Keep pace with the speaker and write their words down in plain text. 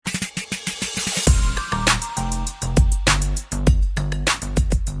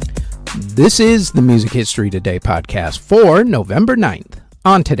This is the Music History Today podcast for November 9th.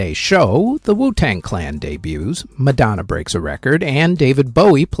 On today's show, the Wu-Tang Clan debuts, Madonna breaks a record, and David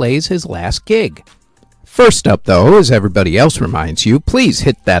Bowie plays his last gig. First up, though, as everybody else reminds you, please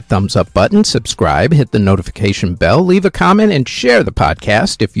hit that thumbs up button, subscribe, hit the notification bell, leave a comment, and share the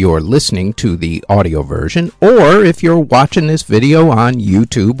podcast if you're listening to the audio version, or if you're watching this video on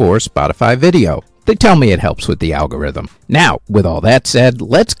YouTube or Spotify video. They tell me it helps with the algorithm. Now, with all that said,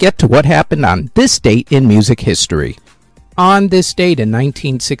 let's get to what happened on this date in music history. On this date in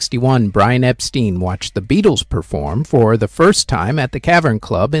 1961, Brian Epstein watched the Beatles perform for the first time at the Cavern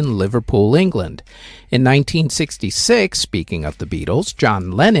Club in Liverpool, England. In 1966, speaking of the Beatles,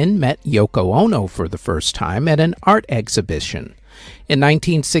 John Lennon met Yoko Ono for the first time at an art exhibition. In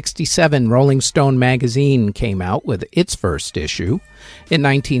 1967, Rolling Stone magazine came out with its first issue. In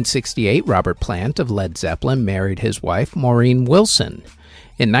 1968, Robert Plant of Led Zeppelin married his wife, Maureen Wilson.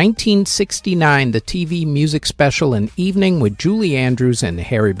 In 1969, the TV music special An Evening with Julie Andrews and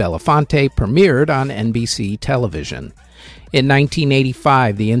Harry Belafonte premiered on NBC television. In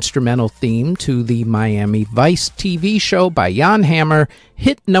 1985, the instrumental theme to the Miami Vice TV show by Jan Hammer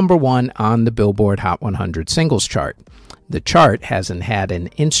hit number 1 on the Billboard Hot 100 singles chart. The chart hasn't had an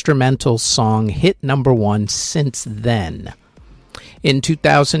instrumental song hit number 1 since then. In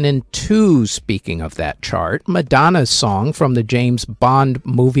 2002, speaking of that chart, Madonna's song from the James Bond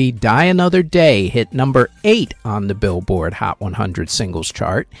movie Die Another Day hit number 8 on the Billboard Hot 100 singles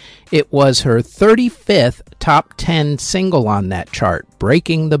chart. It was her 35th top 10 single on that chart,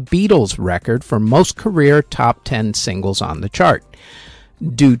 breaking the Beatles' record for most career top 10 singles on the chart.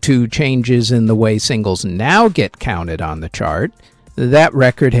 Due to changes in the way singles now get counted on the chart, that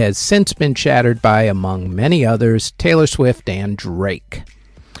record has since been shattered by, among many others, Taylor Swift and Drake.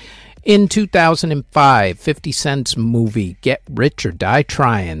 In 2005, 50 Cent's movie Get Rich or Die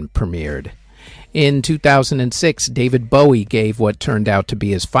Tryin' premiered. In 2006, David Bowie gave what turned out to be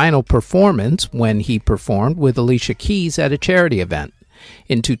his final performance when he performed with Alicia Keys at a charity event.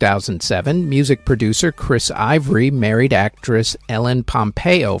 In 2007, music producer Chris Ivory married actress Ellen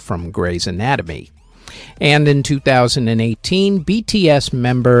Pompeo from Grey's Anatomy. And in 2018, BTS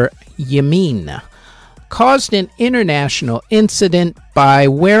member Yamin caused an international incident by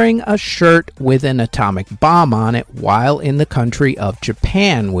wearing a shirt with an atomic bomb on it while in the country of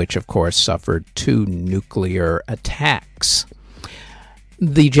Japan, which of course suffered 2 nuclear attacks.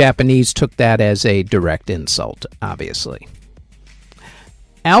 The Japanese took that as a direct insult, obviously.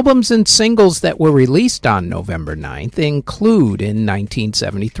 Albums and singles that were released on November 9th include in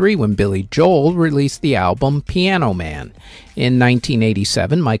 1973 when Billy Joel released the album Piano Man. In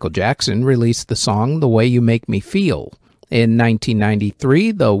 1987, Michael Jackson released the song The Way You Make Me Feel. In 1993,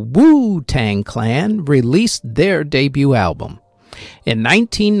 the Wu-Tang Clan released their debut album. In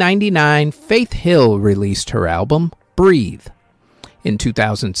 1999, Faith Hill released her album Breathe. In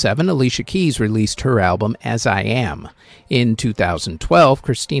 2007, Alicia Keys released her album As I Am. In 2012,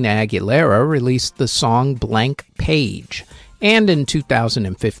 Christina Aguilera released the song Blank Page. And in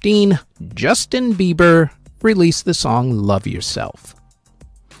 2015, Justin Bieber released the song Love Yourself.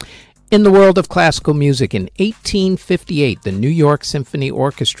 In the world of classical music, in 1858, the New York Symphony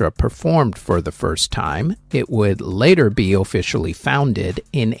Orchestra performed for the first time. It would later be officially founded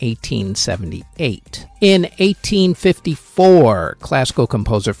in 1878. In 1854, classical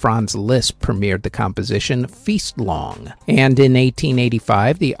composer Franz Liszt premiered the composition Feast Long. And in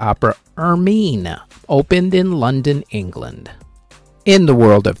 1885, the opera Ermine opened in London, England. In the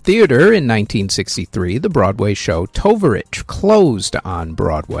world of theater, in 1963, the Broadway show Tovarich closed on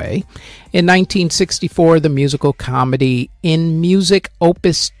Broadway. In 1964, the musical comedy In Music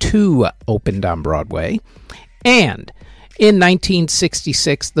Opus 2 opened on Broadway. And in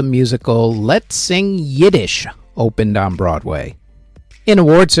 1966, the musical Let's Sing Yiddish opened on Broadway. In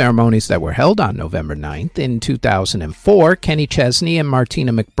award ceremonies that were held on November 9th, in 2004, Kenny Chesney and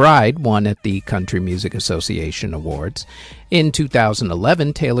Martina McBride won at the Country Music Association Awards. In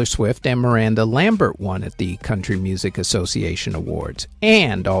 2011, Taylor Swift and Miranda Lambert won at the Country Music Association Awards.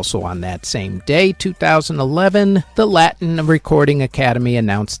 And also on that same day, 2011, the Latin Recording Academy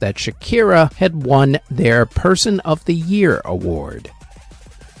announced that Shakira had won their Person of the Year award.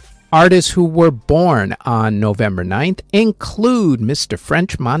 Artists who were born on November 9th include Mr.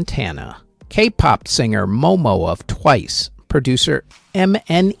 French Montana, K-pop singer Momo of Twice, producer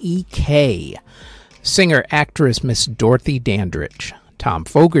MNEK, singer-actress Miss Dorothy Dandridge, Tom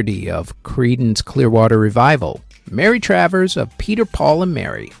Fogerty of Creedence Clearwater Revival, Mary Travers of Peter, Paul and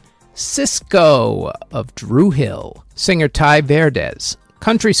Mary, Cisco of Drew Hill, singer Ty Verdes,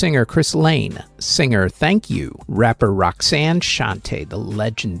 country singer Chris Lane, singer Thank You, rapper Roxanne Shante, the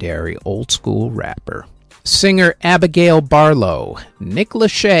legendary old-school rapper, singer Abigail Barlow, Nick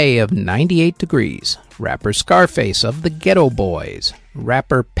Lachey of 98 Degrees, rapper Scarface of the Ghetto Boys,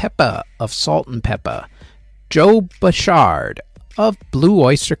 rapper Peppa of Salt and Peppa, Joe Bouchard of Blue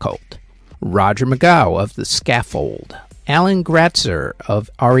Oyster Cult, Roger McGough of The Scaffold, Alan Gratzer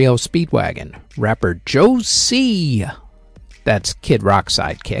of REO Speedwagon, rapper Joe C., that's Kid Rock's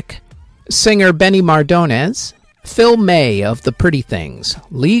sidekick, singer Benny Mardones, Phil May of The Pretty Things,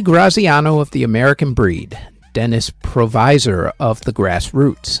 Lee Graziano of The American Breed, Dennis Provisor of The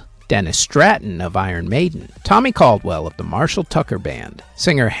Grassroots, Dennis Stratton of Iron Maiden, Tommy Caldwell of the Marshall Tucker Band,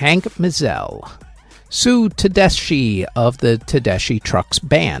 singer Hank Mizell, Sue Tedeschi of the Tedeschi Trucks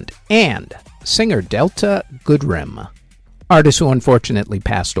Band, and singer Delta Goodrem. Artists who unfortunately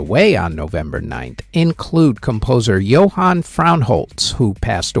passed away on November 9th include composer Johann Frauenholz, who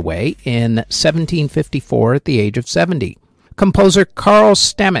passed away in 1754 at the age of 70. Composer Karl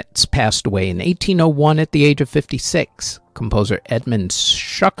Stamitz passed away in 1801 at the age of 56. Composer Edmund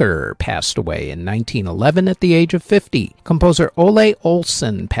Schucker passed away in 1911 at the age of 50. Composer Ole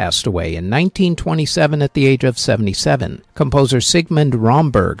Olsen passed away in 1927 at the age of 77. Composer Sigmund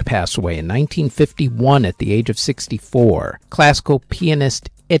Romberg passed away in 1951 at the age of 64. Classical pianist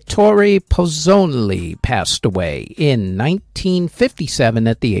Ettore Pozzoli passed away in 1957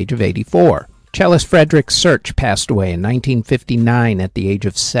 at the age of 84. Cellist Frederick Search passed away in 1959 at the age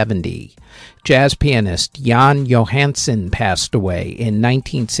of 70. Jazz pianist Jan Johansson passed away in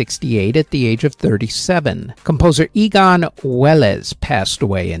 1968 at the age of 37. Composer Egon Welles passed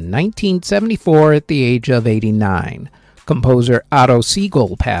away in 1974 at the age of 89. Composer Otto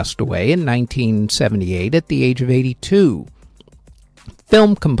Siegel passed away in 1978 at the age of 82.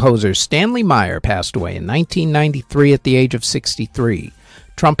 Film composer Stanley Meyer passed away in 1993 at the age of 63.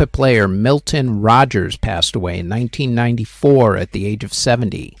 Trumpet player Milton Rogers passed away in 1994 at the age of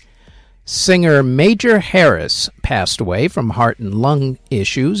 70. Singer Major Harris passed away from heart and lung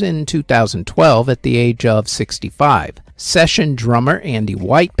issues in 2012 at the age of 65. Session drummer Andy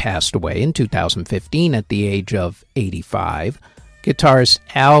White passed away in 2015 at the age of 85. Guitarist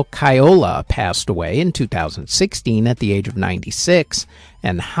Al Caiola passed away in 2016 at the age of 96,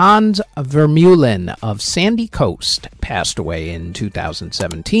 and Hans Vermeulen of Sandy Coast passed away in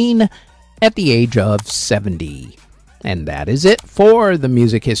 2017 at the age of 70. And that is it for the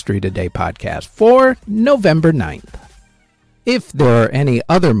Music History Today podcast for November 9th. If there are any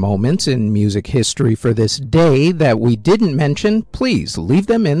other moments in music history for this day that we didn't mention, please leave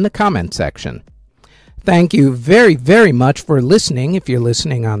them in the comment section. Thank you very, very much for listening if you're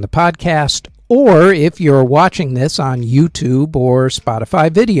listening on the podcast, or if you're watching this on YouTube or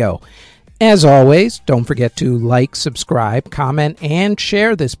Spotify video. As always, don't forget to like, subscribe, comment, and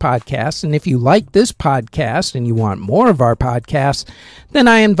share this podcast. And if you like this podcast and you want more of our podcasts, then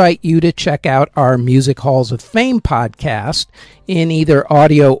I invite you to check out our Music Halls of Fame podcast in either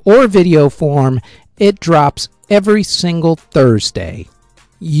audio or video form. It drops every single Thursday.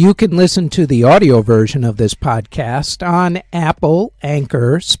 You can listen to the audio version of this podcast on Apple,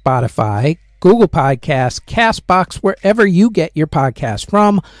 Anchor, Spotify, Google Podcasts, CastBox, wherever you get your podcast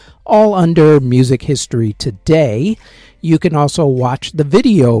from, all under Music History Today. You can also watch the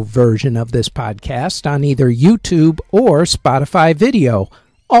video version of this podcast on either YouTube or Spotify Video,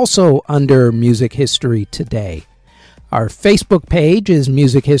 also under Music History Today. Our Facebook page is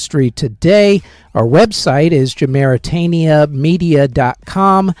Music History Today. Our website is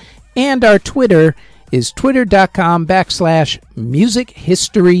JamaritaniaMedia.com. And our Twitter is twitter.com/Music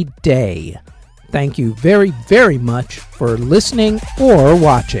History Day. Thank you very, very much for listening or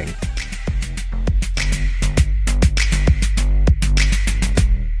watching.